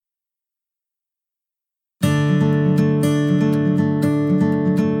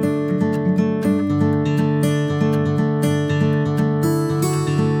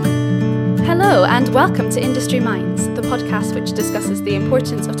Welcome to Industry Minds, the podcast which discusses the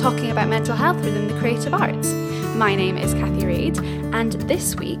importance of talking about mental health within the creative arts. My name is Cathy Reid, and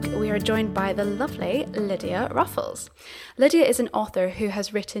this week we are joined by the lovely Lydia Ruffles. Lydia is an author who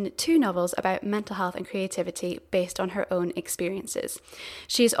has written 2 novels about mental health and creativity based on her own experiences.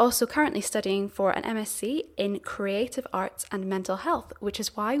 She is also currently studying for an MSc in Creative Arts and Mental Health, which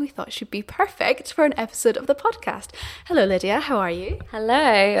is why we thought she'd be perfect for an episode of the podcast. Hello Lydia, how are you?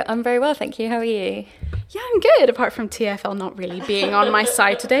 Hello, I'm very well, thank you. How are you? Yeah, I'm good, apart from TFL not really being on my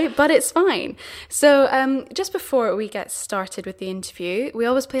side today, but it's fine. So just before we get started with the interview, we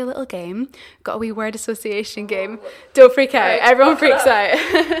always play a little game. Got a wee word association game. Don't freak out, everyone freaks out.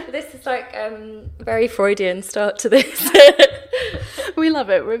 This is like very Freudian start to this. We love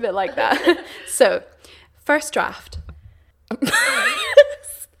it, we're a bit like that. So, first draft.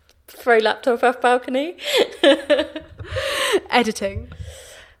 Throw laptop off balcony. Editing.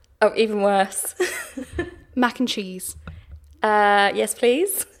 Oh, even worse. Mac and cheese. Yes,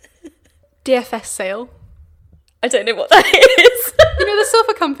 please. DFS sale. I don't know what that is. You know the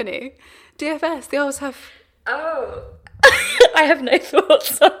sofa company? DFS, they always have... Oh. I have no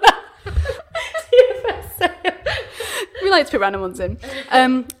thoughts on that. DFS sale. We like to put random ones in.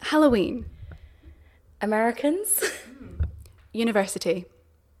 Halloween. Americans. University.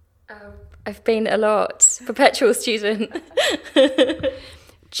 Oh, I've been a lot. Perpetual student.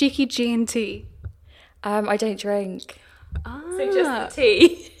 Cheeky G&T. I don't drink. Ah, So just the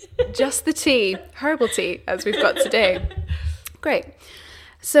tea. just the tea. Herbal tea, as we've got today. Great.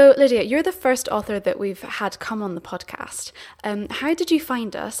 So, Lydia, you're the first author that we've had come on the podcast. How did you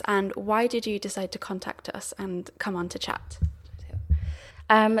find us, and why did you decide to contact us and come on to chat?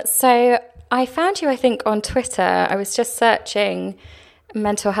 So I found you, I think, on Twitter. I was just searching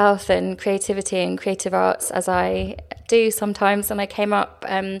mental health and creativity and creative arts, as I do sometimes, and I came up,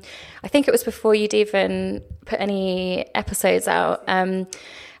 I think it was before you'd even put any episodes out, and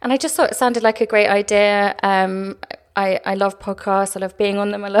I just thought it sounded like a great idea. I love podcasts, I love being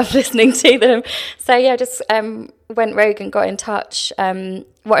on them, I love listening to them, so yeah, just went rogue and got in touch.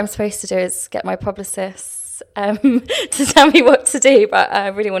 What I'm supposed to do is get my publicists to tell me what to do, but I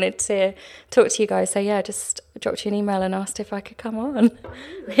really wanted to talk to you guys, so yeah, just dropped you an email and asked if I could come on.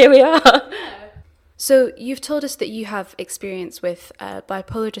 Here we are. So you've told us that you have experience with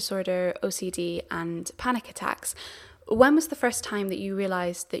bipolar disorder, OCD and panic attacks. When was the first time that you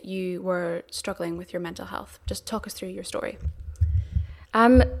realised that you were struggling with your mental health? Just talk us through your story.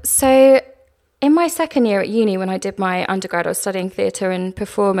 So in my second year at uni, when I did my undergrad, I was studying theatre and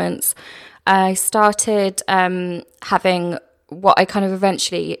performance. I started having what I kind of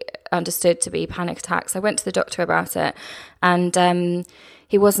eventually understood to be panic attacks. I went to the doctor about it, and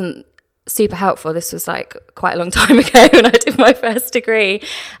he wasn't super helpful. This was like quite a long time ago when I did my first degree.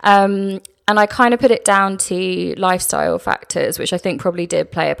 And I kind of put it down to lifestyle factors, which I think probably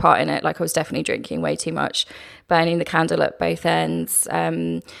did play a part in it. Like I was definitely drinking way too much, burning the candle at both ends,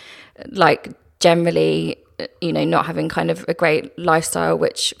 like generally, you know, not having kind of a great lifestyle,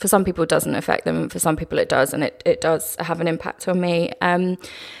 which for some people doesn't affect them, and for some people it does, and it does have an impact on me. And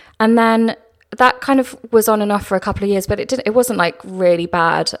then that kind of was on and off for a couple of years, but it wasn't like really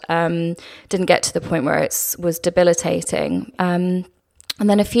bad. Didn't get to the point where it was debilitating. And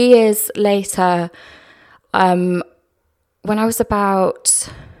then a few years later, when I was about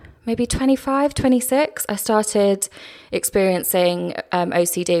maybe 25, 26, I started experiencing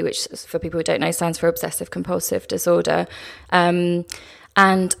OCD, which for people who don't know stands for obsessive compulsive disorder. And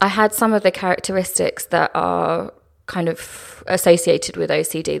I had some of the characteristics that are kind of associated with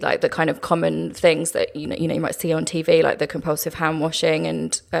OCD, like the kind of common things that you might see on TV, like the compulsive hand washing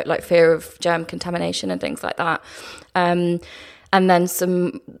and like fear of germ contamination and things like that. And then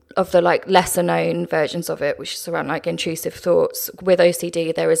some of the like lesser known versions of it, which is around like intrusive thoughts. With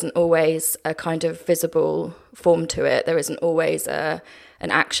OCD, there isn't always a kind of visible form to it. There isn't always an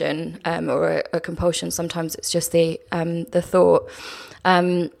action or a compulsion. Sometimes it's just the thought.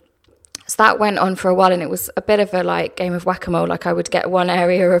 So that went on for a while, and it was a bit of a like game of whack-a-mole. Like I would get one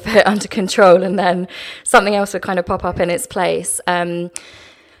area of it under control, and then something else would kind of pop up in its place. And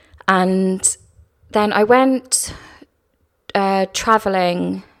then I went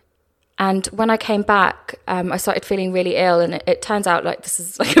traveling, and when I came back, I started feeling really ill, and it turns out, like, this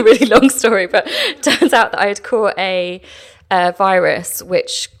is like a really long story, but it turns out that I had caught a virus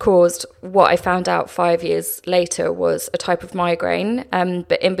which caused what I found out 5 years later was a type of migraine,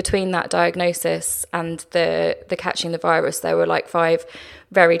 but in between that diagnosis and the catching the virus, there were like 5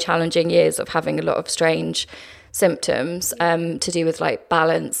 very challenging years of having a lot of strange symptoms to do with like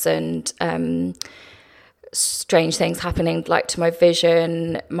balance and strange things happening, like to my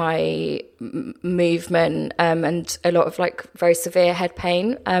vision, my movement, and a lot of like very severe head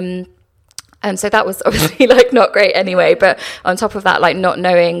pain. And so that was obviously like not great anyway, but on top of that, like not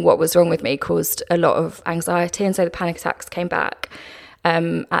knowing what was wrong with me caused a lot of anxiety. And so the panic attacks came back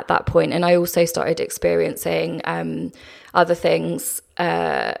at that point. And I also started experiencing other things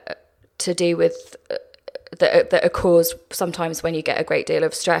to do with that are caused sometimes when you get a great deal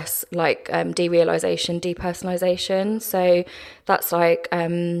of stress, like derealization, depersonalization. So that's like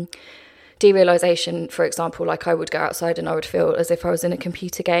derealization, for example, like I would go outside and I would feel as if I was in a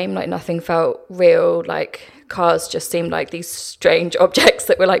computer game, like nothing felt real, like cars just seemed like these strange objects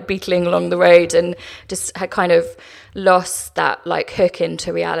that were like beetling along the road, and just had kind of lost that like hook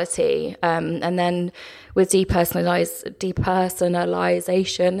into reality. And then with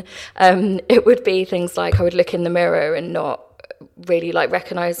depersonalization, it would be things like I would look in the mirror and not really like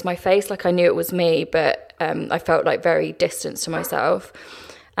recognize my face. Like I knew it was me, but I felt like very distant to myself.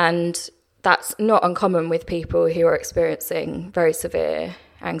 And that's not uncommon with people who are experiencing very severe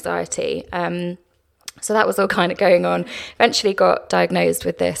anxiety. So that was all kind of going on. Eventually got diagnosed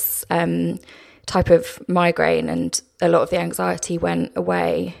with this type of migraine, and a lot of the anxiety went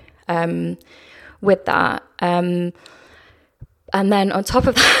away with that. And then on top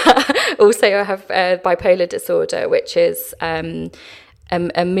of that, also I have bipolar disorder, which is a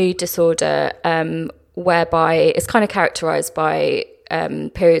mood disorder whereby it's kind of characterized by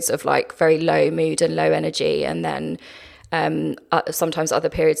periods of like very low mood and low energy, and then sometimes other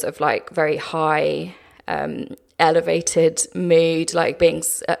periods of like very high elevated mood, like being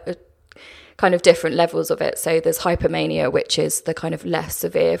kind of different levels of it. So there's hypermania, which is the kind of less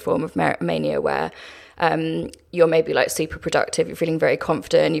severe form of mania, where you're maybe like super productive, you're feeling very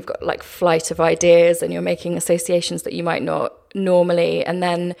confident, you've got like flight of ideas, and you're making associations that you might not normally. And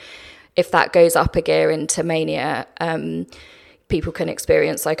then if that goes up a gear into mania, people can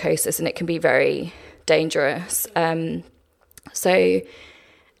experience psychosis, and it can be very dangerous. So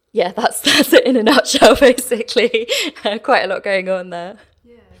yeah, that's it in a nutshell, basically. Quite a lot going on there.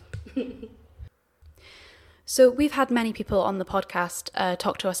 Yeah. So we've had many people on the podcast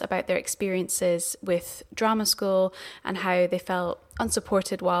talk to us about their experiences with drama school and how they felt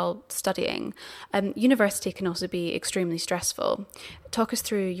unsupported while studying. University can also be extremely stressful. Talk us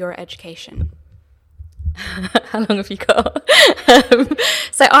through your education. How long have you got?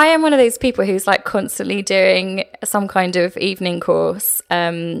 So I am one of those people who's like constantly doing some kind of evening course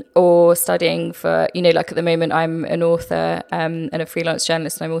or studying for, you know, like at the moment I'm an author and a freelance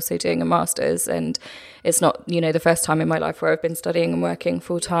journalist, and I'm also doing a master's, and it's not, you know, the first time in my life where I've been studying and working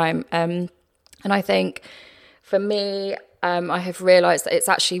full time. And I think for me, I have realised that it's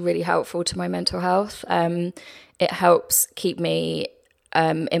actually really helpful to my mental health. It helps keep me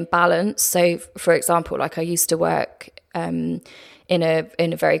in balance. So for example, like I used to work in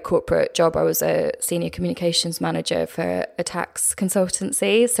a very corporate job. I was a senior communications manager for a tax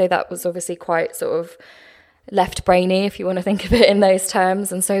consultancy, so that was obviously quite sort of left brainy, if you want to think of it in those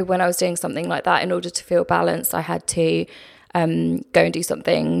terms. And so when I was doing something like that, in order to feel balanced, I had to go and do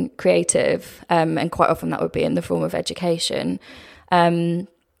something creative, and quite often that would be in the form of education. But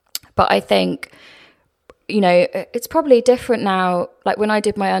I think, you know, it's probably different now. Like when I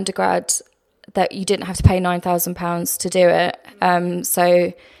did my undergrad, that you didn't have to pay £9,000 to do it.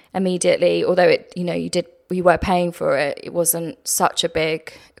 So immediately, although it, you know, you were paying for it, it wasn't such a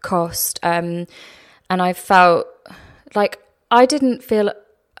big cost. And I felt like I didn't feel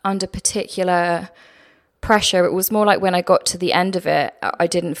under particular pressure. It was more like when I got to the end of it, I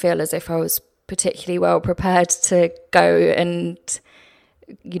didn't feel as if I was particularly well prepared to go and,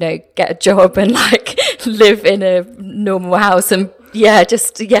 you know, get a job and like live in a normal house and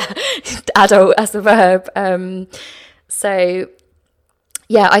adult as a verb. So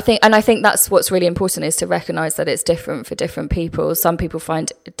yeah, I think that's what's really important, is to recognize that it's different for different people. Some people find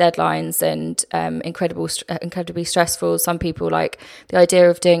deadlines and incredibly stressful. Some people like the idea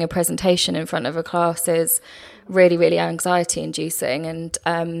of doing a presentation in front of a class is really, really anxiety inducing,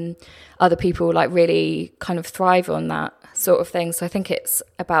 and other people like really kind of thrive on that sort of thing. So I think it's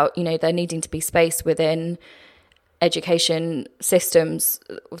about, you know, there needing to be space within education systems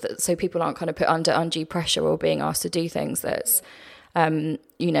so people aren't kind of put under undue pressure or being asked to do things that's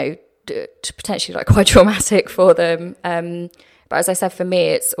you know, potentially like quite traumatic for them. But as I said, for me,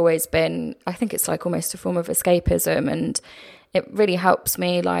 it's always been, I think it's like almost a form of escapism, and it really helps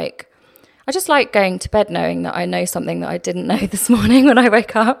me. Like, I just like going to bed knowing that I know something that I didn't know this morning when I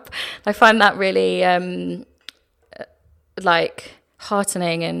wake up. I find that really like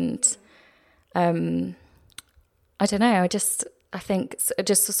heartening, and I don't know, I think it's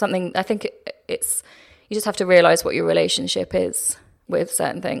just something, I think it's, you just have to realise what your relationship is with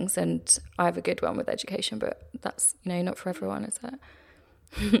certain things. And I have a good one with education, but that's, not for everyone, is it?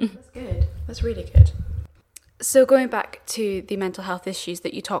 That's good. That's really good. So going back to the mental health issues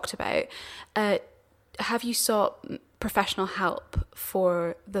that you talked about, have you sought professional help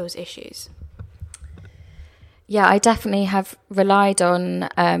for those issues? Yeah, I definitely have relied on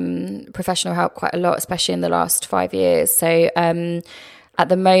professional help quite a lot, especially in the last 5 years. So at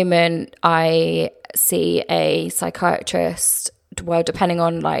the moment, I see a psychiatrist, well, depending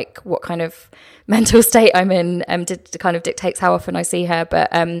on like what kind of mental state I'm in, kind of dictates how often I see her. But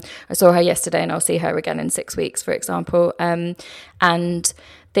I saw her yesterday, and I'll see her again in 6 weeks, for example. And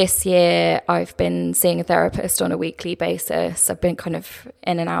this year, I've been seeing a therapist on a weekly basis. I've been kind of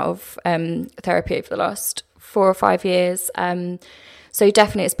in and out of therapy over the last 4 or 5 years. So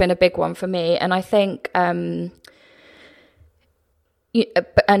definitely, it's been a big one for me. And I think,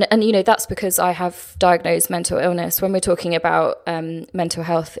 that's because I have diagnosed mental illness. When we're talking about mental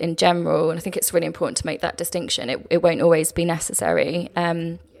health in general, and I think it's really important to make that distinction, it won't always be necessary.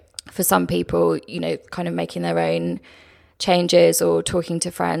 For some people, kind of making their own changes or talking to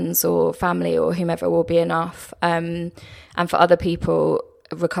friends or family or whomever will be enough. And for other people,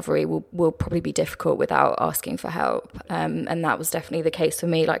 recovery will probably be difficult without asking for help. And that was definitely the case for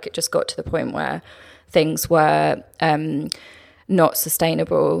me. Like, it just got to the point where things were not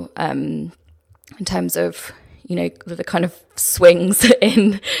sustainable in terms of, the kind of swings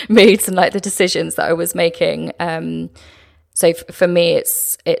in moods and like the decisions that I was making. So for me,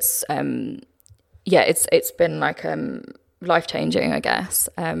 it's been like life-changing, I guess.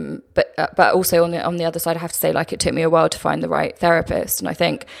 But also on the other side, I have to say, like, it took me a while to find the right therapist. And I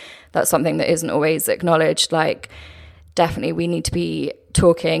think that's something that isn't always acknowledged. Like, definitely we need to be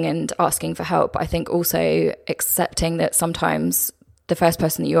talking and asking for help. But I think also accepting that sometimes the first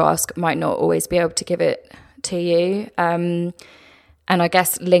person that you ask might not always be able to give it to you. And I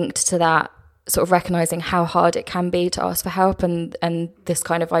guess linked to that, sort of recognizing how hard it can be to ask for help, and this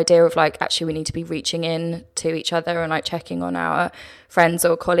kind of idea of like, actually we need to be reaching in to each other and like checking on our friends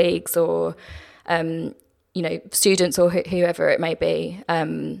or colleagues or students or whoever it may be.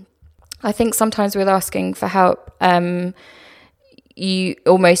 I think sometimes with asking for help, you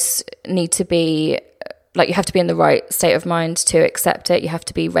almost need to be like, you have to be in the right state of mind to accept it. You have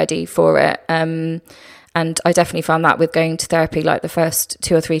to be ready for it. And I definitely found that with going to therapy, like the first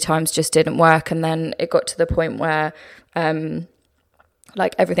 2 or 3 times just didn't work. And then it got to the point where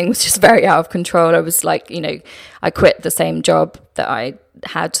like everything was just very out of control. I was like, I quit the same job that I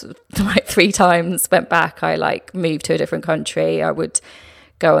had like 3 times, went back. I like moved to a different country. I would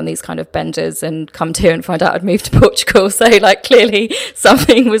go on these kind of benders and come to and find out I'd moved to Portugal. So like clearly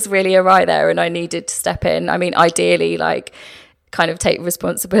something was really awry there and I needed to step in. I mean, ideally, like, kind of take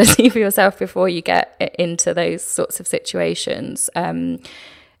responsibility for yourself before you get into those sorts of situations.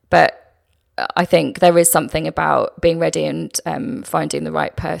 But I think there is something about being ready and finding the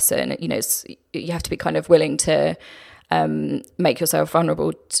right person. You have to be kind of willing to make yourself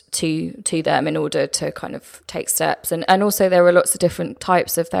vulnerable to them in order to kind of take steps. And also there are lots of different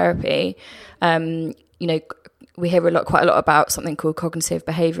types of therapy. We hear quite a lot about something called cognitive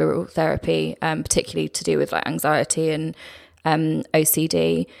behavioural therapy, particularly to do with like anxiety and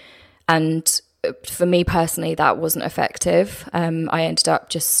OCD. And for me personally, that wasn't effective. I ended up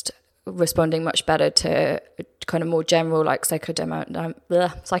just responding much better to kind of more general like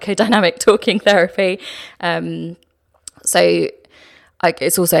psychodynamic talking therapy. So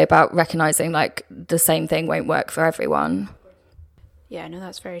it's also about recognizing like the same thing won't work for everyone. Yeah, no,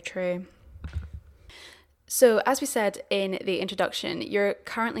 that's very true. So as we said in the introduction, you're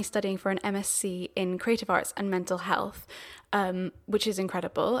currently studying for an MSc in Creative Arts and Mental Health, which is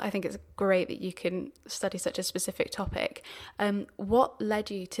incredible. I think it's great that you can study such a specific topic. What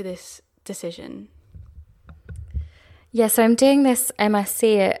led you to this decision? Yeah, so I'm doing this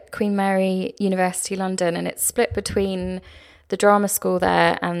MSc at Queen Mary University London, and it's split between the drama school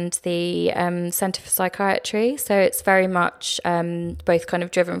there and the Centre for Psychiatry. So it's very much both kind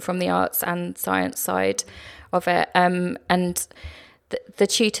of driven from the arts and science side of it. And the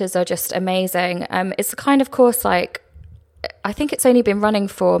tutors are just amazing. It's a kind of course like, I think it's only been running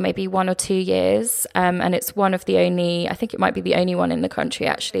for maybe 1 or 2 years, and it's one of the only, I think it might be the only one in the country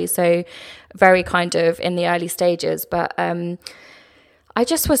actually, so very kind of in the early stages. But I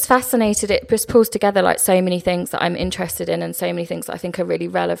just was fascinated. It just pulls together like so many things that I'm interested in and so many things that I think are really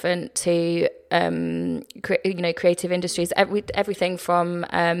relevant to creative industries. Everything from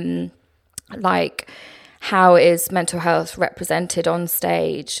like, how is mental health represented on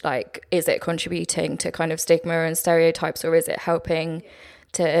stage? Like, is it contributing to kind of stigma and stereotypes, or is it helping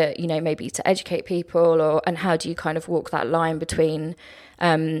to, you know, maybe to educate people, and how do you kind of walk that line between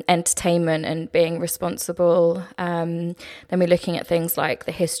entertainment and being responsible. Then we're looking at things like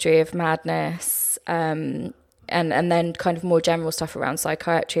the history of madness, and then kind of more general stuff around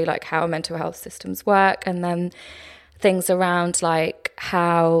psychiatry, like how mental health systems work, and then things around like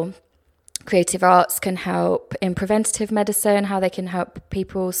how creative arts can help in preventative medicine, how they can help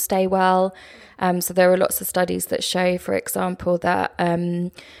people stay well. So there are lots of studies that show, for example, that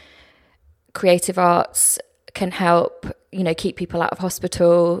creative arts can help, you know, keep people out of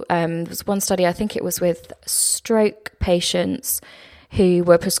hospital. There was one study, I think it was with stroke patients who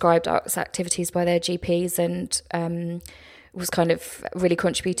were prescribed arts activities by their GPs, and was kind of really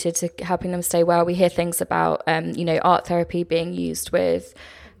contributed to helping them stay well. We hear things about, you know, art therapy being used with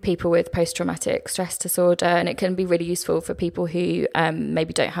people with post-traumatic stress disorder, and it can be really useful for people who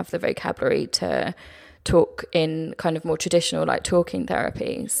maybe don't have the vocabulary to talk in kind of more traditional like talking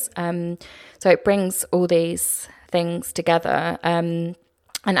therapies. So it brings all these things together.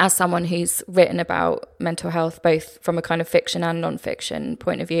 And as someone who's written about mental health, both from a kind of fiction and non-fiction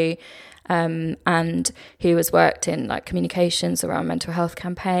point of view, and who has worked in like communications around mental health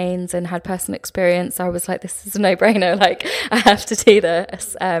campaigns and had personal experience, I was like, this is a no-brainer, like I have to do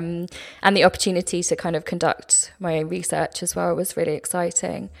this. And the opportunity to kind of conduct my own research as well was really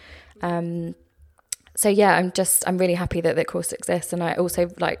exciting. So yeah, I'm really happy that the course exists, and I also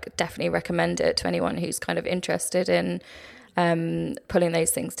like definitely recommend it to anyone who's kind of interested in pulling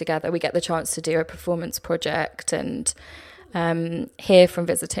those things together. We get the chance to do a performance project and hear from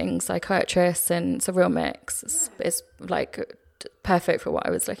visiting psychiatrists, and it's a real mix. It's like perfect for what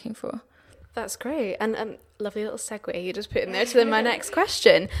I was looking for. That's great. And lovely little segue you just put in there to my next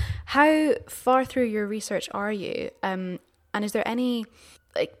question. How far through your research are you? And is there any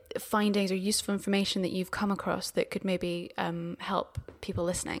like findings or useful information that you've come across that could maybe help people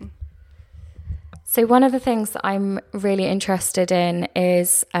listening? So one of the things that I'm really interested in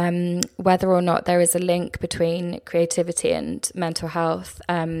is whether or not there is a link between creativity and mental health.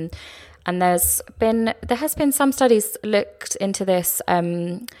 And there has been some studies looked into this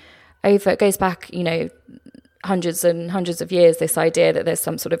it goes back, you know, hundreds and hundreds of years, this idea that there's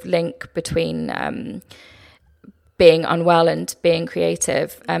some sort of link between being unwell and being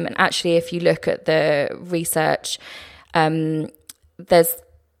creative. And actually, if you look at the research, there's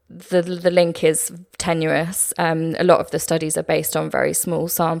the link is tenuous. A lot of the studies are based on very small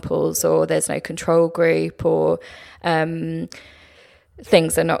samples, or there's no control group, or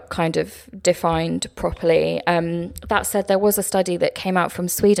things are not kind of defined properly. That said, there was a study that came out from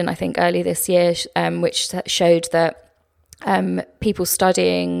Sweden, I think early this year, which showed that people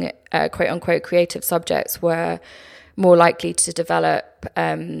studying quote unquote creative subjects were more likely to develop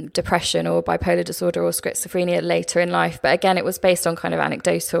depression or bipolar disorder or schizophrenia later in life. But again, it was based on kind of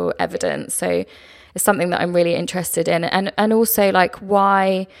anecdotal evidence. So it's something that I'm really interested in. And also like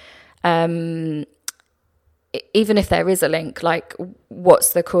why, even if there is a link, like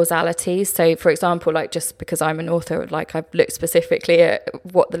what's the causality? So for example, like just because I'm an author, like I've looked specifically at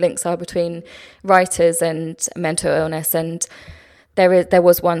what the links are between writers and mental illness. And there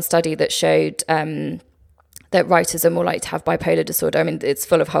was one study that showed that writers are more likely to have bipolar disorder. I mean, it's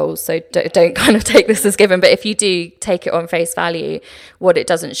full of holes, so don't kind of take this as given. But if you do take it on face value, what it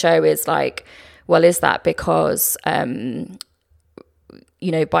doesn't show is like, well, is that because, you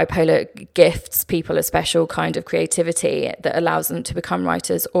know, bipolar gifts people a special kind of creativity that allows them to become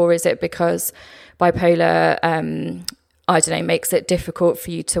writers? Or is it because bipolar, I don't know, makes it difficult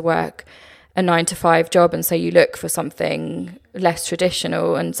for you to work a 9-to-5 job, and so you look for something less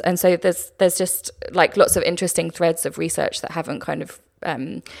traditional, and so there's just like lots of interesting threads of research that haven't kind of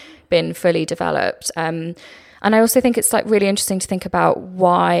been fully developed, and I also think it's like really interesting to think about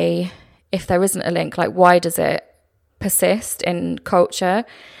why, if there isn't a link, like why does it persist in culture?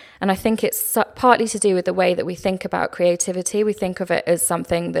 And I think it's partly to do with the way that we think about creativity. We think of it as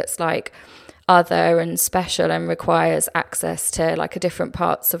something that's like other and special and requires access to like a different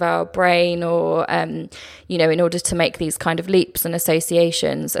parts of our brain, or you know, in order to make these kind of leaps and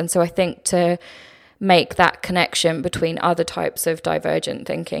associations. And so I think to make that connection between other types of divergent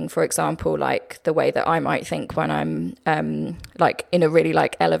thinking, for example, like the way that I might think when I'm like in a really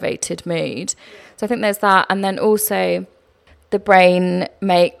like elevated mood. So I think there's that. And then also the brain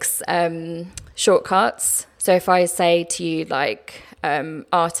makes shortcuts. So if I say to you like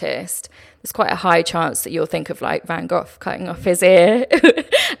artist, there's quite a high chance that you'll think of like Van Gogh cutting off his ear.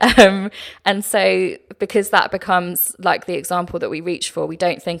 And so because that becomes like the example that we reach for, we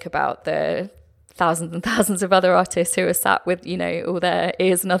don't think about the thousands and thousands of other artists who are sat with, you know, all their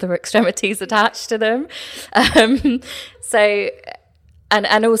ears and other extremities attached to them. So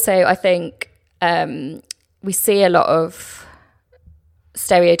And also I think we see a lot of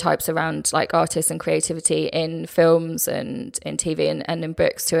stereotypes around like artists and creativity in films and in TV and in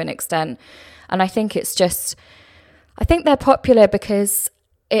books to an extent. And I think I think they're popular because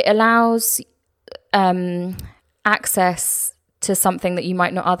it allows access to something that you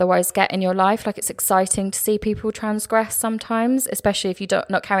might not otherwise get in your life. Like, it's exciting to see people transgress sometimes, especially if you're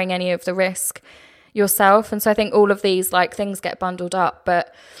not carrying any of the risk yourself. And so I think all of these like things get bundled up.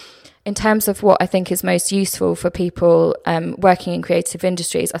 But in terms of what I think is most useful for people working in creative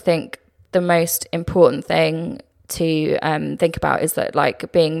industries, I think the most important thing to think about is that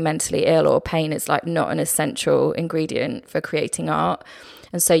like being mentally ill or pain is like not an essential ingredient for creating art.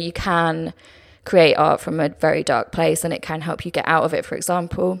 And so you can create art from a very dark place and it can help you get out of it. For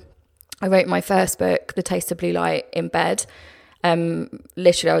example, I wrote my first book, The Taste of Blue Light, in bed.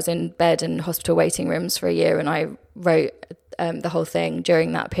 Literally I was in bed in hospital waiting rooms for a year, and I wrote the whole thing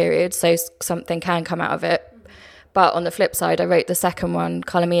during that period, so something can come out of it. But on the flip side, I wrote the second one,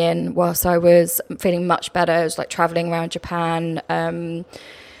 Colour Me In, whilst I was feeling much better. I was like travelling around Japan, and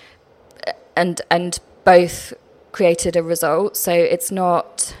both created a result. So it's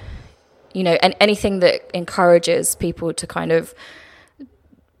not, you know, anything that encourages people to kind of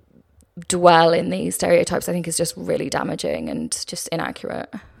dwell in these stereotypes, I think is just really damaging and just inaccurate.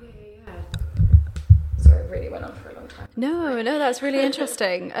 Yeah. Sorry, I really went on for a long time. No, that's really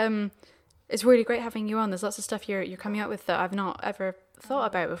interesting. It's really great having you on. There's lots of stuff you're coming up with that I've not ever thought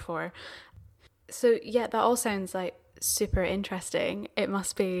about before. So yeah, that all sounds like super interesting. It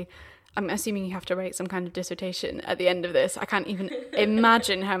must be, I'm assuming you have to write some kind of dissertation at the end of this. I can't even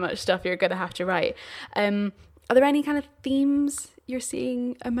imagine how much stuff you're going to have to write. Are there any kind of themes you're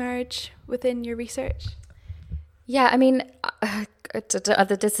seeing emerge within your research? Yeah, I mean,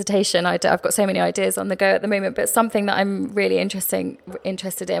 the dissertation, I've got so many ideas on the go at the moment, but something that I'm really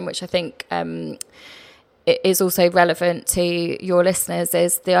interested in, which I think is also relevant to your listeners,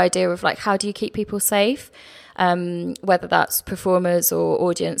 is the idea of like, how do you keep people safe? Whether that's performers or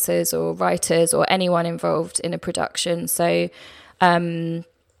audiences or writers or anyone involved in a production. So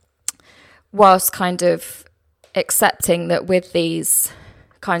whilst kind of accepting that with these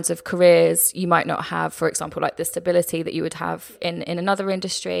kinds of careers you might not have, for example, like the stability that you would have in another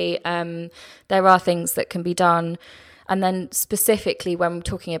industry, there are things that can be done. And then specifically when we're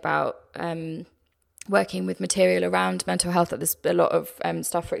talking about working with material around mental health, there's a lot of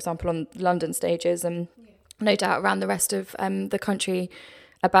stuff, for example, on London stages and no doubt around the rest of the country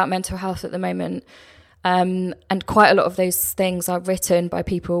about mental health at the moment. And quite a lot of those things are written by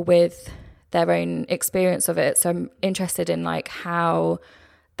people with their own experience of it. So I'm interested in like how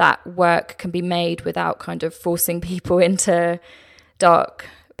that work can be made without kind of forcing people into dark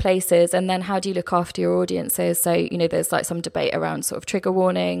places. And then how do you look after your audiences? So, you know, there's like some debate around sort of trigger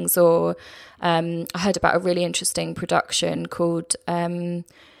warnings, or I heard about a really interesting production called, I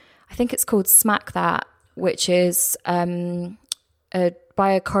think it's called Smack That, which is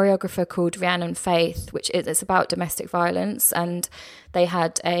by a choreographer called Rhiannon Faith, which is, it's about domestic violence, and they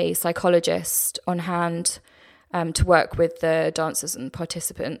had a psychologist on hand to work with the dancers and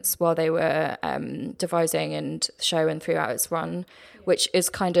participants while they were devising and show and throughout its run, which is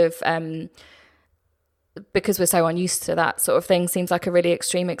kind of, because we're so unused to that sort of thing, seems like a really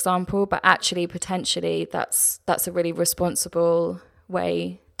extreme example, but actually potentially that's a really responsible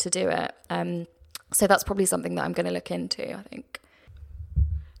way to do it. So that's probably something that I'm going to look into, I think.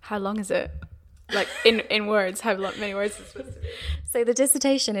 How long is it? Like in words, many words is it supposed to be? So the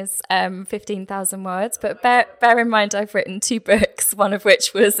dissertation is 15,000 words, but bear in mind I've written 2 books, one of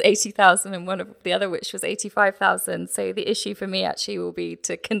which was 80,000 and one of the other which was 85,000. So the issue for me actually will be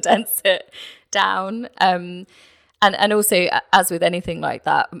to condense it down. And also, as with anything like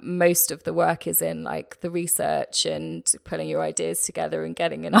that, most of the work is in like the research and pulling your ideas together and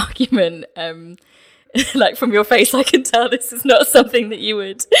getting an argument. Like from your face, I can tell this is not something that you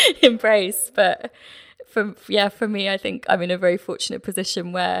would embrace. But for me, I think I'm in a very fortunate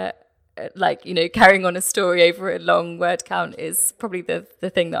position where, like, you know, carrying on a story over a long word count is probably the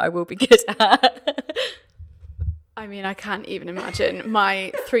thing that I will be good at. I mean, I can't even imagine.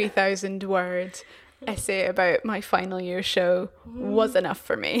 My 3,000 word essay about my final year show was enough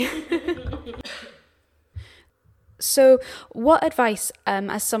for me. So what advice,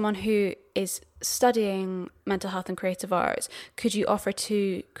 as someone who is studying mental health and creative arts, could you offer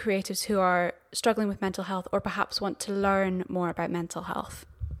to creatives who are struggling with mental health or perhaps want to learn more about mental health?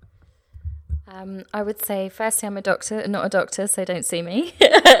 I would say, firstly, I'm not a doctor, so don't sue me.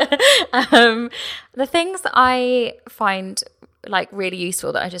 The things that I find like really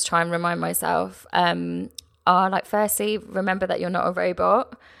useful that I just try and remind myself are like, firstly, remember that you're not a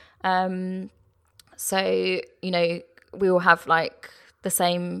robot. So, we all have like the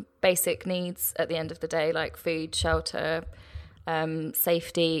same basic needs at the end of the day, like food, shelter,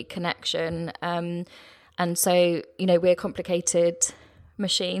 safety, connection. And so, we're complicated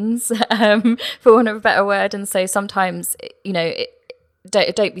machines, for want of a better word. And so sometimes,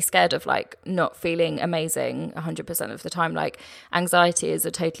 don't be scared of like not feeling amazing 100% of the time. Like, anxiety is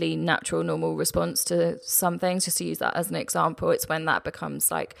a totally natural, normal response to some things. Just to use that as an example, it's when that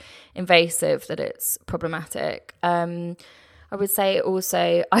becomes like invasive that it's problematic. I would say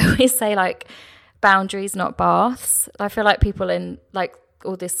also, I always say like boundaries, not baths. I feel like people in like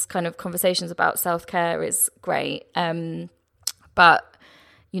all this kind of conversations about self-care is great, but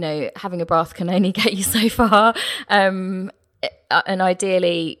having a bath can only get you so far. And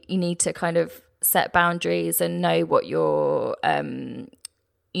ideally, you need to kind of set boundaries and know what you're,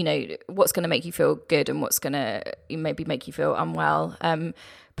 what's going to make you feel good and what's going to maybe make you feel unwell.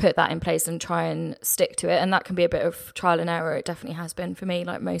 Put that in place and try and stick to it. And that can be a bit of trial and error. It definitely has been for me,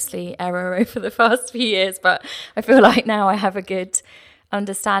 like mostly error over the past few years. But I feel like now I have a good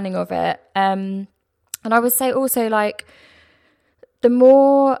understanding of it. And I would say also, like, the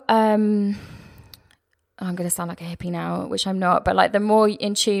more... I'm going to sound like a hippie now, which I'm not, but like the more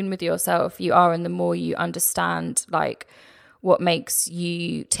in tune with yourself you are and the more you understand like what makes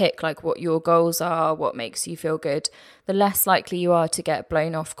you tick, like what your goals are, what makes you feel good, the less likely you are to get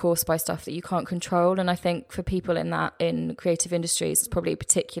blown off course by stuff that you can't control. And I think for people in creative industries, it's probably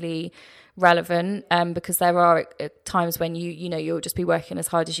particularly relevant, because there are times when you'll just be working as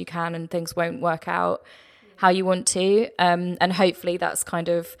hard as you can and things won't work out how you want to. And hopefully that's kind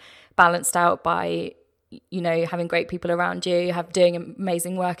of balanced out by having great people around you, doing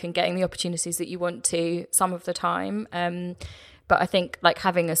amazing work and getting the opportunities that you want to some of the time. But I think like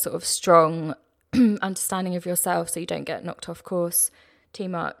having a sort of strong understanding of yourself so you don't get knocked off course too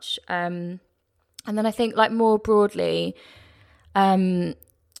much. And then I think like more broadly,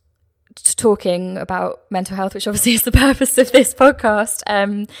 talking about mental health, which obviously is the purpose of this podcast.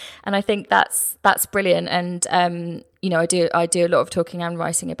 And I think that's brilliant. And, I do a lot of talking and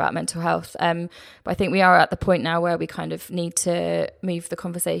writing about mental health. But I think we are at the point now where we kind of need to move the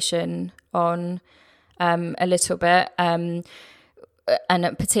conversation on a little bit. And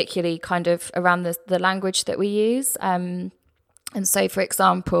particularly kind of around the language that we use. And so, for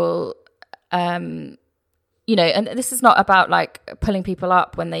example, and this is not about like pulling people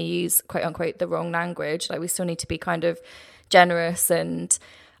up when they use quote unquote the wrong language. Like, we still need to be kind of generous and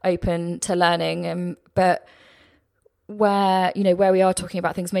open to learning. But where we are talking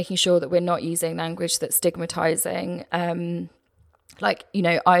about things, making sure that we're not using language that's stigmatizing. I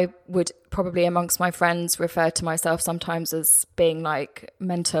would probably amongst my friends refer to myself sometimes as being like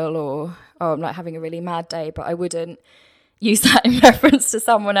mental or I'm like having a really mad day, but I wouldn't use that in reference to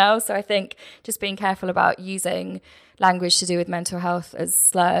someone else. So I think just being careful about using language to do with mental health as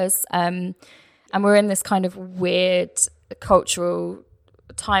slurs. And we're in this kind of weird cultural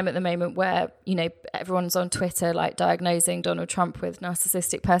time at the moment where, everyone's on Twitter like diagnosing Donald Trump with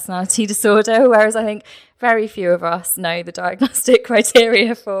narcissistic personality disorder, whereas I think very few of us know the diagnostic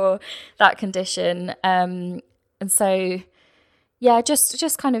criteria for that condition. And so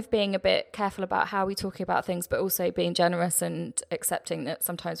just kind of being a bit careful about how we talk about things, but also being generous and accepting that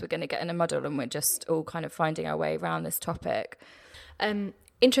sometimes we're going to get in a muddle and we're just all kind of finding our way around this topic.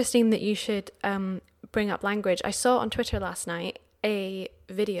 Interesting that you should bring up language. I saw on Twitter last night a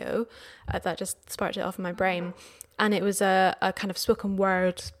video that just sparked it off in my brain, and it was a kind of spoken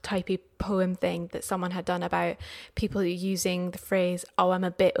word typey poem thing that someone had done about people using the phrase, "Oh, I'm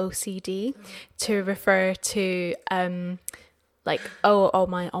a bit OCD," to refer to like, all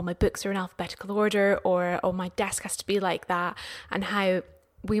my books are in alphabetical order, or my desk has to be like that, and how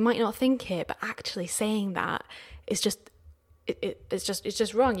we might not think it, but actually saying that is just it's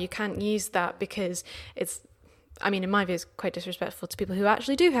just wrong. You can't use that because it's, I mean, in my view, it's quite disrespectful to people who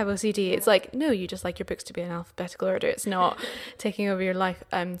actually do have OCD. It's like, no, you just like your books to be in alphabetical order. It's not taking over your life.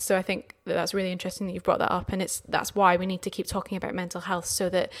 So I think that's really interesting that you've brought that up, and that's why we need to keep talking about mental health so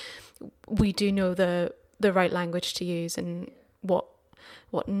that we do know the right language to use and what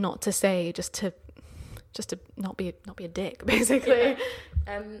not to say, just to not be a dick, basically.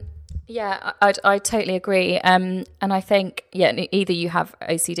 I totally agree. And I think either you have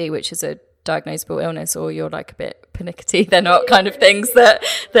OCD, which is a diagnosable illness, or you're like a bit pernickety. They're not kind of things that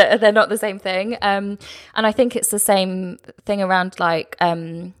they're not the same thing. And I think it's the same thing around like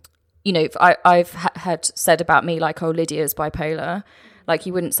I've heard said about me like, oh, Lydia's bipolar. Like,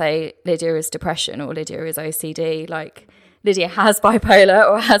 you wouldn't say Lydia is depression or Lydia is OCD. Like, Lydia has bipolar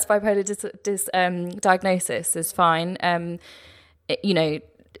or has bipolar diagnosis is fine. You know,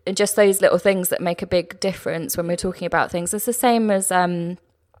 just those little things that make a big difference when we're talking about things. It's the same as,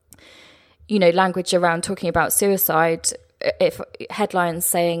 you know, language around talking about suicide. If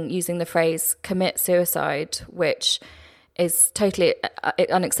headlines using the phrase commit suicide, which is totally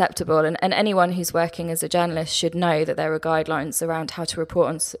unacceptable, and anyone who's working as a journalist should know that there are guidelines around how to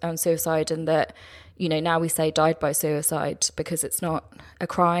report on suicide, and that, you know, now we say died by suicide because it's not a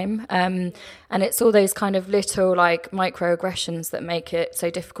crime, and it's all those kind of little like microaggressions that make it so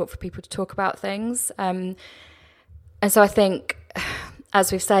difficult for people to talk about things, and so I think,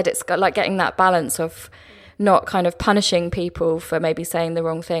 as we've said, it's got like getting that balance of not kind of punishing people for maybe saying the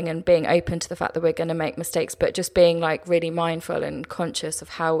wrong thing and being open to the fact that we're going to make mistakes, but just being like really mindful and conscious of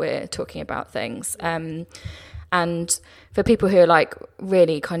how we're talking about things. And for people who are like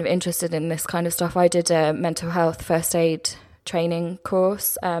really kind of interested in this kind of stuff, I did a mental health first aid training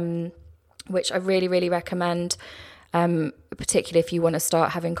course, which I really, really recommend, particularly if you want to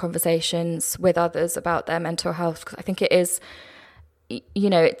start having conversations with others about their mental health. 'Cause I think it is, you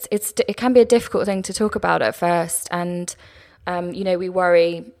know, it can be a difficult thing to talk about at first, and you know, we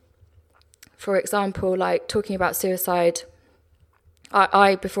worry, for example, like talking about suicide.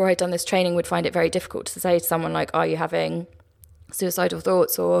 I before I'd done this training would find it very difficult to say to someone like, are you having suicidal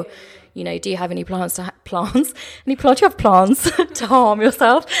thoughts, or, you know, do you have any do you have plans to harm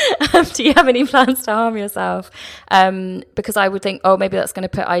yourself? Do you have any plans to harm yourself? Because I would think, oh, maybe that's going to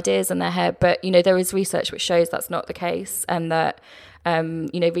put ideas in their head, but, you know, there is research which shows that's not the case, and that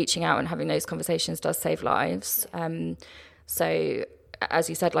you know, reaching out and having those conversations does save lives. So as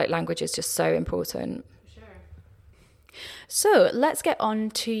you said, like, language is just so important. So let's get on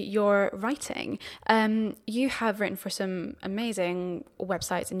to your writing. You have written for some amazing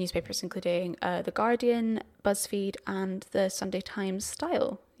websites and newspapers, including The Guardian, Buzzfeed, and the Sunday Times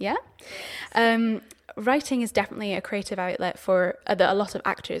Style. Yeah? Writing is definitely a creative outlet for that a lot of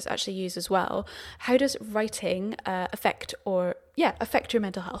actors actually use as well. How does writing affect your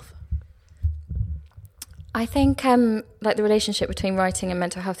mental health? I think like the relationship between writing and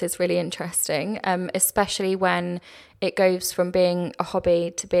mental health is really interesting, especially when it goes from being a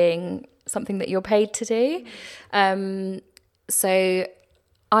hobby to being something that you're paid to do. So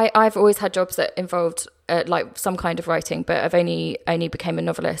I've always had jobs that involved like some kind of writing, but I've only became a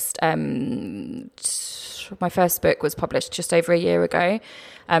novelist. My first book was published just over a year ago.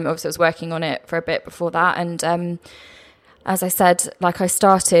 Obviously, I was working on it for a bit before that, and as I said, like, I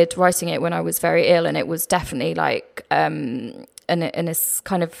started writing it when I was very ill, and it was definitely like in this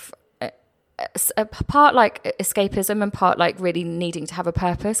kind of a part like escapism and part like really needing to have a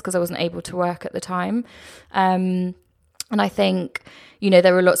purpose, because I wasn't able to work at the time. And I think, you know,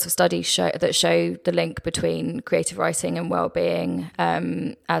 there are lots of studies that show the link between creative writing and well-being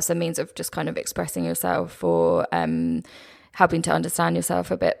as a means of just kind of expressing yourself, or helping to understand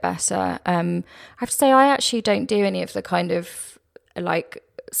yourself a bit better. I have to say, I actually don't do any of the kind of like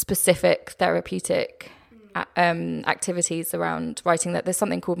specific therapeutic activities around writing. That there's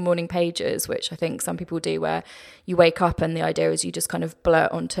something called morning pages, which I think some people do, where you wake up and the idea is you just kind of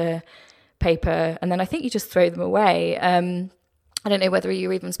blurt onto paper, and then I think you just throw them away. I don't know whether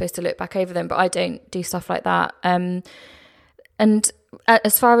you're even supposed to look back over them, but I don't do stuff like that. And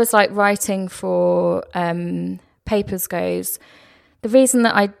as far as like writing for papers goes, the reason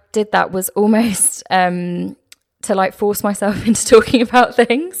that I did that was almost to like force myself into talking about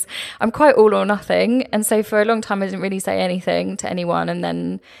things. I'm quite all or nothing, and so for a long time I didn't really say anything to anyone, and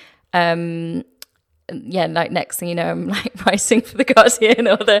then like next thing you know, I'm like writing for The Guardian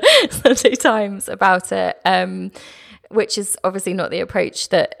or the Sunday Times about it, which is obviously not the approach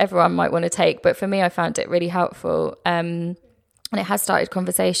that everyone might want to take, but for me I found it really helpful, and it has started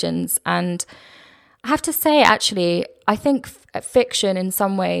conversations. And I have to say, actually, I think fiction in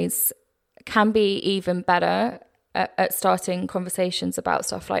some ways can be even better at starting conversations about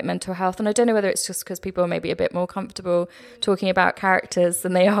stuff like mental health. And I don't know whether it's just because people are maybe a bit more comfortable talking about characters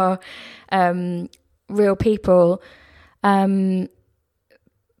than they are real people. But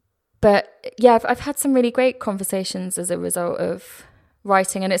yeah, I've had some really great conversations as a result of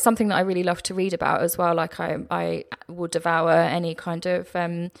writing, and it's something that I really love to read about as well. Like I will devour any kind of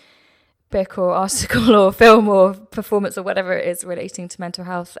book or article or film or performance or whatever it is relating to mental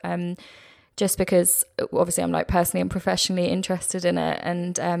health, just because obviously I'm like personally and professionally interested in it,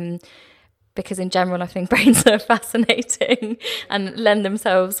 and because in general I think brains are fascinating and lend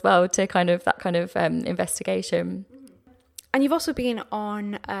themselves well to kind of that kind of investigation. And you've also been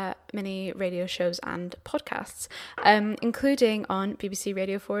on many radio shows and podcasts, including on BBC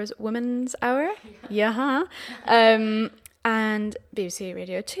Radio 4's Women's Hour. Yeah. and BBC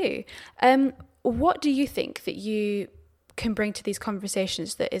Radio 2. What do you think that you can bring to these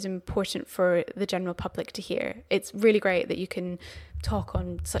conversations that is important for the general public to hear? It's really great that you can talk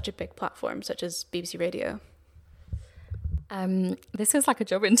on such a big platform such as BBC Radio. This is like a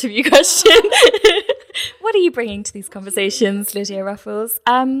job interview question. What are you bringing to these conversations, Lydia Ruffles?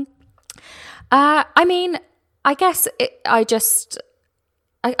 I mean, I guess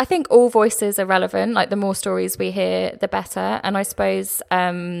I think all voices are relevant. Like, the more stories we hear, the better. And I suppose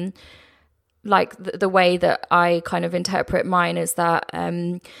like the way that I kind of interpret mine is that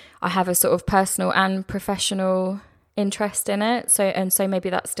I have a sort of personal and professional interest in it. So maybe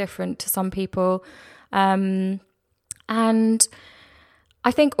that's different to some people. And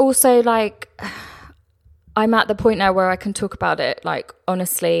I think also, like, I'm at the point now where I can talk about it, like,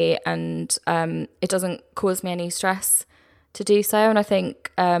 honestly, and it doesn't cause me any stress to do so. And I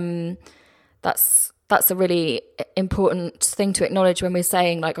think that's a really important thing to acknowledge when we're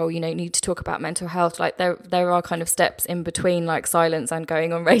saying, like, oh, you need to talk about mental health. Like, there are kind of steps in between, like, silence and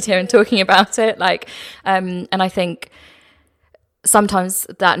going on radio and talking about it. Like, and I think sometimes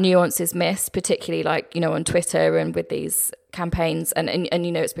that nuance is missed, particularly, like, on Twitter and with these campaigns, and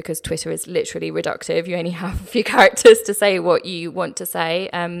it's because Twitter is literally reductive. You only have a few characters to say what you want to say,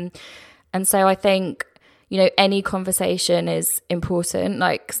 and so I think any conversation is important.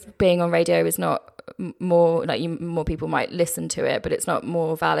 Like, being on radio is not more, like, more people might listen to it, but it's not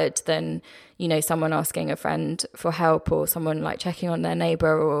more valid than someone asking a friend for help, or someone, like, checking on their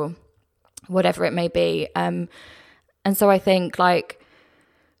neighbour, or whatever it may be. And so I think, like,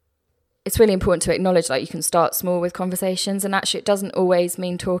 it's really important to acknowledge, like, you can start small with conversations, and actually it doesn't always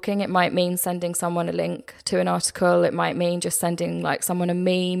mean talking. It might mean sending someone a link to an article. It might mean just sending, like, someone a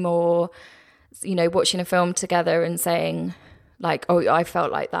meme, or watching a film together and saying, like, oh, I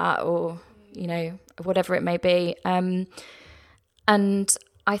felt like that, or whatever it may be. And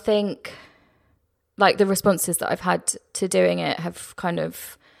I think, like, the responses that I've had to doing it have kind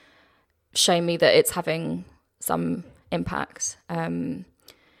of shown me that it's having some impact,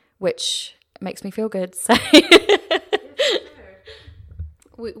 which makes me feel good. So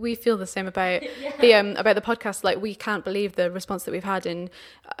we feel the same about the podcast. Like, we can't believe the response that we've had. And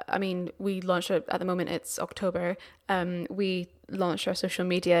I mean, we launched at the moment, it's October. We launched our social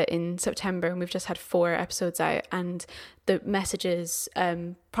media in September, and we've just had 4 episodes out, and the messages,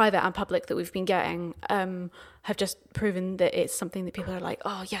 private and public, that we've been getting have just proven that it's something that people are like,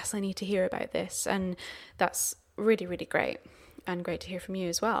 oh yes, I need to hear about this. And that's really, really great, and great to hear from you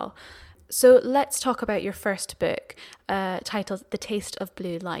as well. So let's talk about your first book, titled The Taste of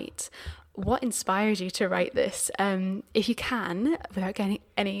Blue Light. What inspired you to write this? If you can, without getting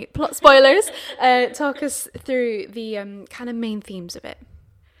any plot spoilers, talk us through the kind of main themes of it.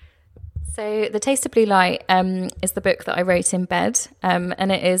 So The Taste of Blue Light is the book that I wrote in bed,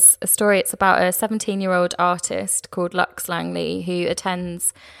 and it is a story. It's about a 17-year-old artist called Lux Langley, who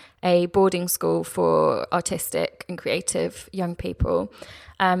attends a boarding school for artistic and creative young people.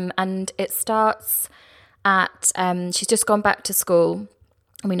 And it starts at, she's just gone back to school,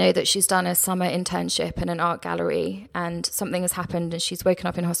 and we know that she's done a summer internship in an art gallery, and something has happened, and she's woken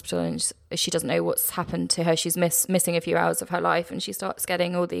up in hospital, and she doesn't know what's happened to her. She's missing a few hours of her life, and she starts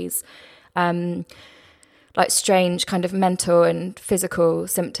getting all these like strange kind of mental and physical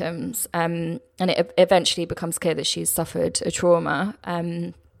symptoms. And it eventually becomes clear that she's suffered a trauma.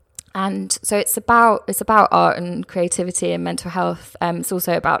 And so it's about art and creativity and mental health. It's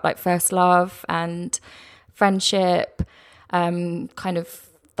also about, like, first love and friendship, kind of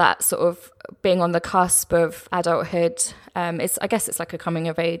that sort of being on the cusp of adulthood. I guess it's like a coming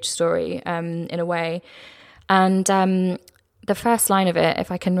of age story, in a way. And the first line of it,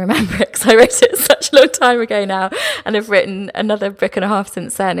 if I can remember it, because I wrote it such a long time ago now, and I've written another book and a half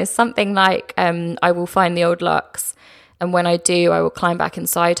since then, is something like, I will find the old Lux, and when I do, I will climb back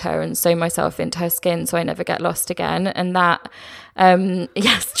inside her and sew myself into her skin so I never get lost again. And that,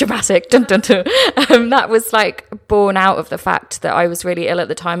 yes, dramatic, dun, dun, dun. That was, like, born out of the fact that I was really ill at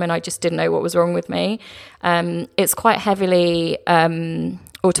the time, and I just didn't know what was wrong with me. It's quite heavily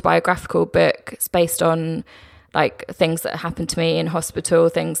autobiographical book. It's based on, like, things that happened to me in hospital,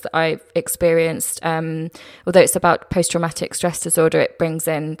 things that I've experienced. Although it's about post-traumatic stress disorder, it brings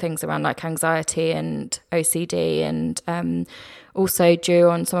in things around, like, anxiety and OCD, and also drew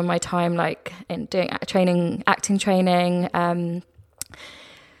on some of my time, like, in doing acting training.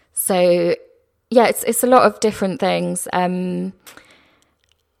 So yeah, it's a lot of different things. And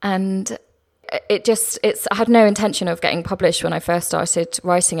I had no intention of getting published when I first started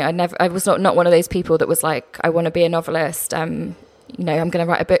writing it. I was not one of those people that was like, I want to be a novelist. I'm going to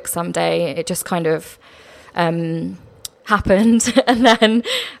write a book someday. It just kind of happened. And then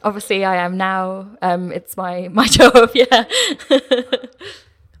obviously I am now, it's my job. Yeah.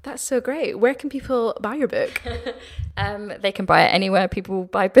 That's so great. Where can people buy your book? They can buy it anywhere people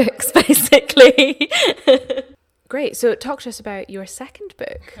buy books, basically. Great. So talk to us about your second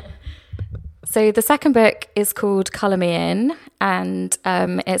book. So the second book is called Colour Me In, and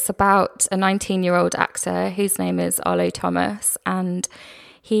it's about a 19-year-old actor whose name is Arlo Thomas, and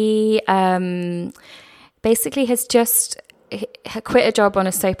he basically has just quit a job on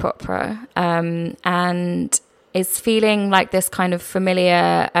a soap opera and is feeling like this kind of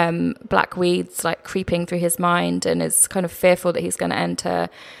familiar black weeds like creeping through his mind, and is kind of fearful that he's going to enter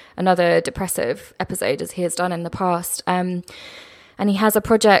another depressive episode as he has done in the past. And he has a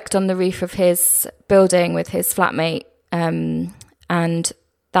project on the roof of his building with his flatmate, and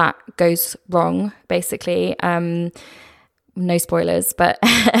that goes wrong, basically. No spoilers, but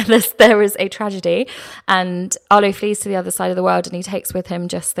there is a tragedy, and Arlo flees to the other side of the world, and he takes with him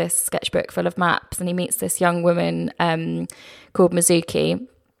just this sketchbook full of maps, and he meets this young woman called Mizuki,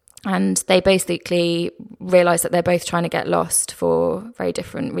 and they basically realise that they're both trying to get lost for very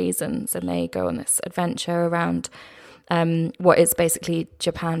different reasons, and they go on this adventure around what is basically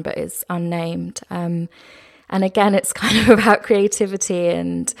Japan but is unnamed. And again, it's kind of about creativity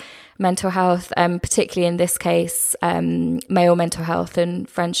and mental health, particularly in this case, male mental health and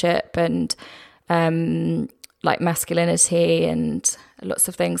friendship and like masculinity and lots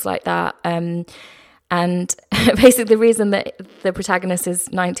of things like that. And basically the reason that the protagonist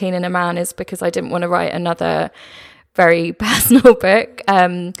is 19 and a man is because I didn't want to write another very personal book.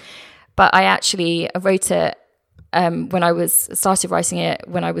 But I actually wrote it when I started writing it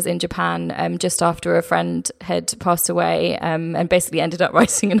when I was in Japan, just after a friend had passed away, and basically ended up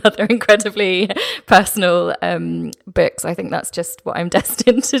writing another incredibly personal book. So I think that's just what I'm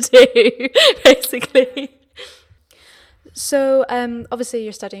destined to do, basically. So obviously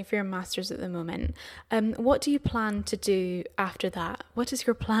you're studying for your master's at the moment. What do you plan to do after that? What is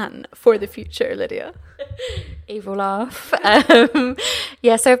your plan for the future, Lydia? Evil laugh.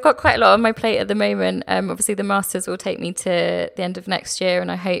 Yeah, so I've got quite a lot on my plate at the moment. Obviously the master's will take me to the end of next year,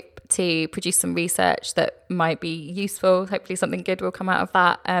 and I hope to produce some research that might be useful. Hopefully something good will come out of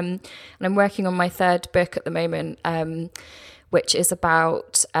that. And I'm working on my third book at the moment, which is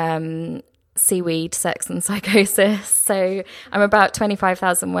about seaweed, sex and psychosis. So I'm about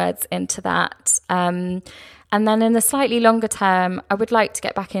 25,000 words into that. And then in the slightly longer term, I would like to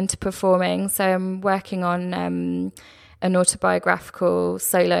get back into performing. So I'm working on an autobiographical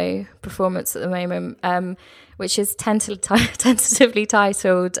solo performance at the moment, which is tentatively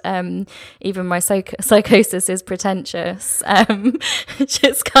titled Even My Psychosis is Pretentious, which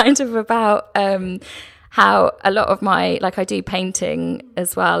is kind of about how a lot of my, like I do painting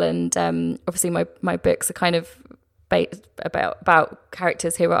as well, and obviously my books are kind of about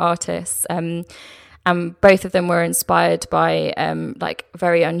characters who are artists, and both of them were inspired by like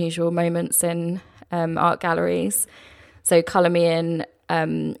very unusual moments in art galleries. So Colour Me In,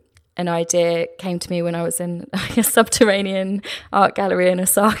 an idea came to me when I was in a subterranean art gallery in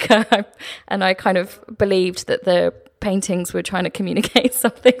Osaka, and I kind of believed that the paintings were trying to communicate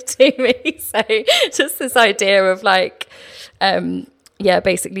something to me. So just this idea of like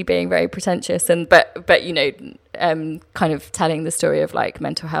basically being very pretentious and but you know kind of telling the story of like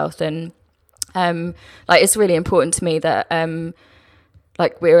mental health, and like it's really important to me that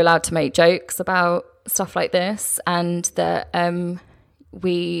like we're allowed to make jokes about stuff like this, and that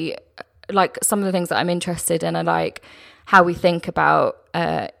we like some of the things that I'm interested in are like how we think about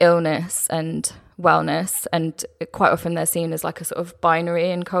illness and wellness, and quite often they're seen as like a sort of binary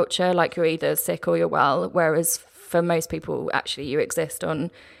in culture, like you're either sick or you're well, whereas for most people actually you exist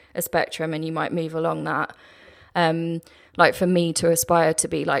on a spectrum and you might move along that. Like for me to aspire to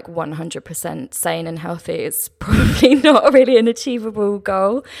be like 100% sane and healthy is probably not really an achievable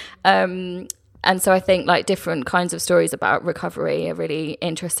goal. And so I think like different kinds of stories about recovery are really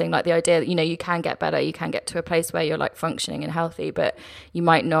interesting. Like the idea that, you know, you can get better, you can get to a place where you're like functioning and healthy, but you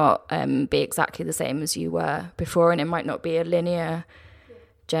might not be exactly the same as you were before, and it might not be a linear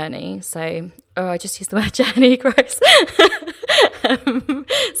journey. So, I just used the word journey, gross.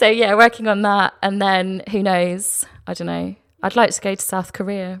 So yeah, working on that, and then who knows, I don't know. I'd like to go to South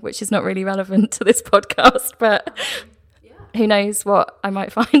Korea, which is not really relevant to this podcast, but who knows what I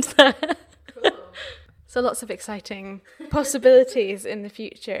might find there. So lots of exciting possibilities in the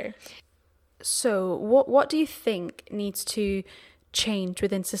future. So what do you think needs to change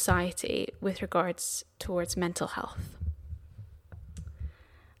within society with regards towards mental health?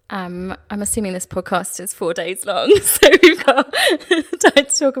 I'm assuming this podcast is 4 days long, so we've got time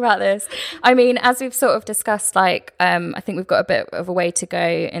to talk about this. I mean, as we've sort of discussed, like, I think we've got a bit of a way to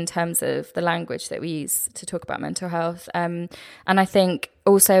go in terms of the language that we use to talk about mental health. And I think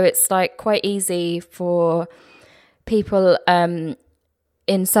also it's like quite easy for people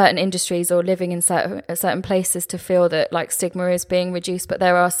in certain industries or living in certain places to feel that like stigma is being reduced, but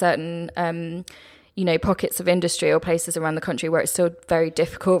there are certain pockets of industry or places around the country where it's still very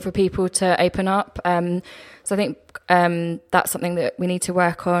difficult for people to open up. So I think that's something that we need to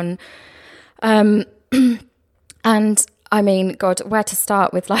work on. And I mean, God, where to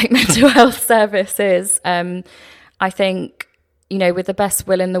start with like mental health services? I think, with the best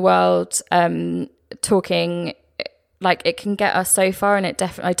will in the world, talking, like it can get us so far, and I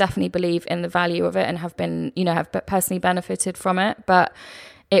definitely believe in the value of it and have been, have personally benefited from it, but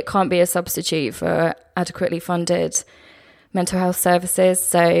it can't be a substitute for adequately funded mental health services.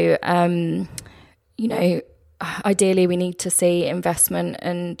 So, ideally we need to see investment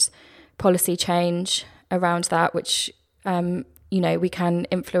and policy change around that, which, we can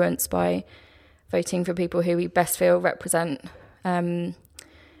influence by voting for people who we best feel represent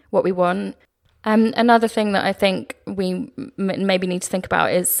what we want. Another thing that I think we maybe need to think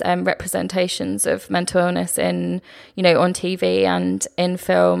about is representations of mental illness in, on TV and in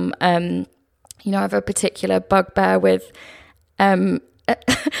film. I have a particular bugbear with a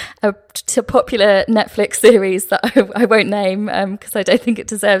popular Netflix series that I won't name because I don't think it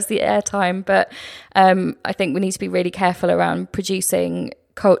deserves the airtime. But I think we need to be really careful around producing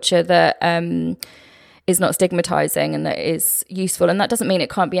culture that is not stigmatizing and that is useful. And that doesn't mean it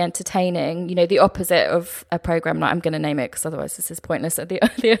can't be entertaining. The opposite of a program, like I'm going to name it because otherwise this is pointless.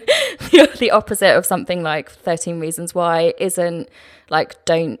 The opposite of something like 13 Reasons Why isn't like,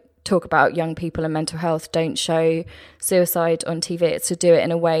 don't talk about young people and mental health, don't show suicide on TV. It's to do it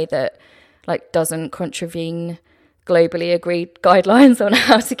in a way that like doesn't contravene globally agreed guidelines on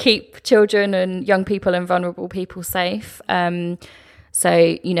how to keep children and young people and vulnerable people safe. So,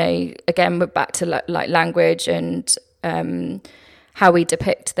 again, we're back to like language and how we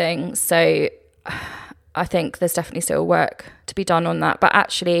depict things. So I think there's definitely still work to be done on that. But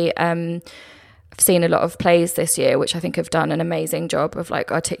actually, I've seen a lot of plays this year, which I think have done an amazing job of like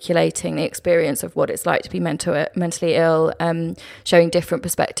articulating the experience of what it's like to be mentally ill, showing different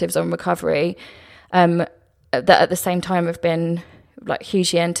perspectives on recovery, that at the same time have been like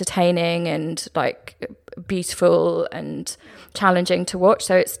hugely entertaining and like beautiful and challenging to watch.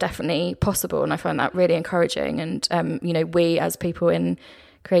 So it's definitely possible, and I find that really encouraging. And we as people in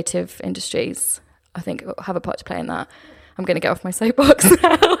creative industries, I think, have a part to play in that. I'm going to get off my soapbox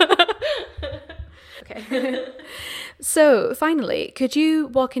now. Okay. So finally, could you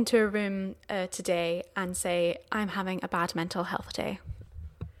walk into a room today and say, I'm having a bad mental health day?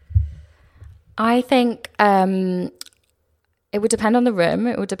 I think it would depend on the room.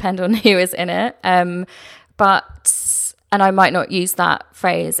 It would depend on who is in it. And I might not use that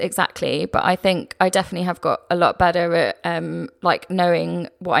phrase exactly, but I think I definitely have got a lot better at like knowing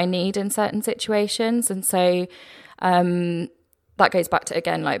what I need in certain situations. And so that goes back to,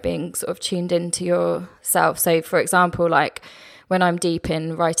 again, like being sort of tuned into yourself. So for example, like when I'm deep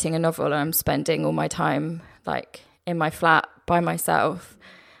in writing a novel and I'm spending all my time like in my flat by myself,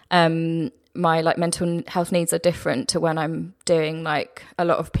 my like mental health needs are different to when I'm doing like a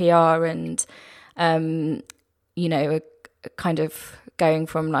lot of PR and kind of going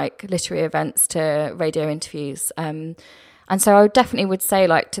from like literary events to radio interviews. And so I definitely would say,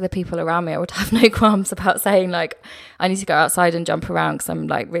 like, to the people around me, I would have no qualms about saying like, I need to go outside and jump around because I'm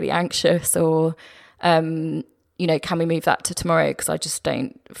like really anxious, or can we move that to tomorrow because I just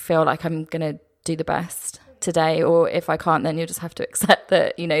don't feel like I'm gonna do the best today. Or if I can't, then you'll just have to accept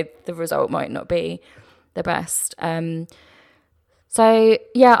that the result might not be the best. So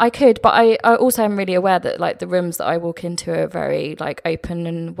yeah, I could, but I also am really aware that like the rooms that I walk into are very like open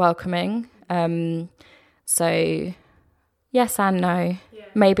and welcoming. So yes and no. Yeah.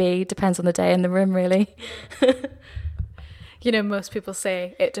 Maybe depends on the day and the room, really. Most people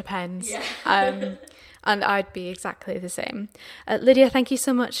say it depends. Yeah. And I'd be exactly the same. Lydia, thank you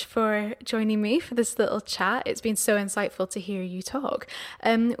so much for joining me for this little chat. It's been so insightful to hear you talk.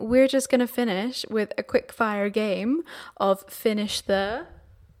 We're just going to finish with a quick fire game of finish the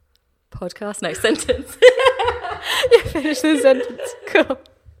podcast. No, sentence. Yeah, finish the sentence. Cool.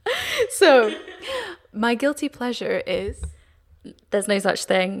 So, my guilty pleasure is? There's no such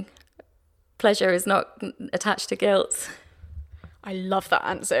thing. Pleasure is not attached to guilt. I love that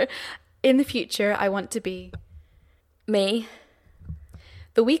answer. In the future, I want to be me.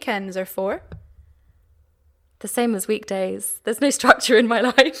 The weekends are for The same as weekdays. There's no structure in my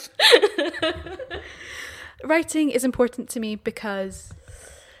life. Writing is important to me because...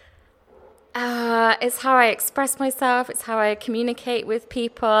 it's how I express myself. It's how I communicate with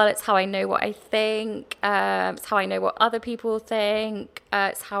people. It's how I know what I think. It's how I know what other people think.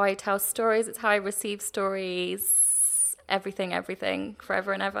 It's how I tell stories. It's how I receive stories. Everything,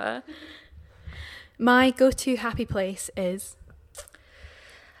 forever and ever. My go-to happy place is...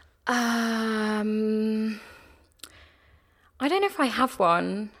 I don't know if I have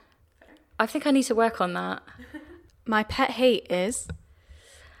one. I think I need to work on that. My pet hate is...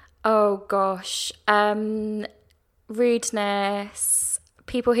 Oh gosh, rudeness,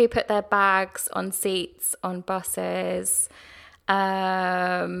 people who put their bags on seats on buses,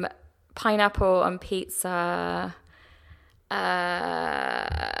 pineapple on pizza,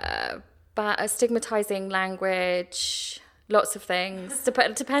 stigmatizing language, lots of things.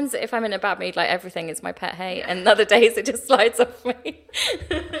 It depends if I'm in a bad mood, like everything is my pet hate, and other days it just slides off me.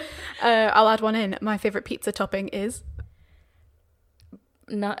 I'll add one in. My favourite pizza topping is...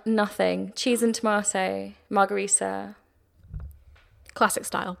 Nothing. Cheese and tomato, margarita. Classic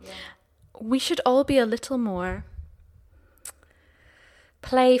style. Yeah. We should all be a little more...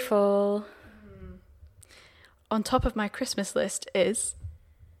 playful. On top of my Christmas list is...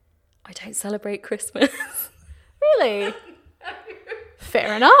 I don't celebrate Christmas. Really?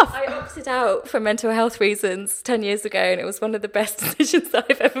 Fair enough. I opted out for mental health reasons 10 years ago, and it was one of the best decisions that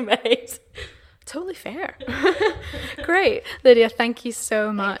I've ever made. Totally fair. Great. Lydia, thank you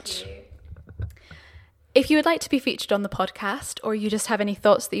so much. Thank you. If you would like to be featured on the podcast, or you just have any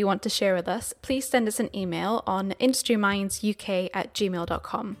thoughts that you want to share with us, please send us an email on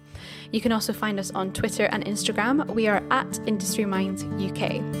industrymindsuk@gmail.com. You can also find us on Twitter and Instagram. We are at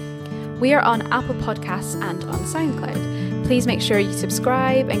industrymindsuk. We are on Apple Podcasts and on SoundCloud. Please make sure you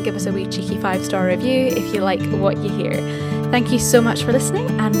subscribe and give us a wee cheeky 5-star review if you like what you hear. Thank you so much for listening,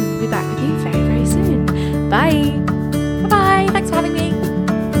 and we will be back with you very, very soon. Bye. Bye-bye. Thanks for having me.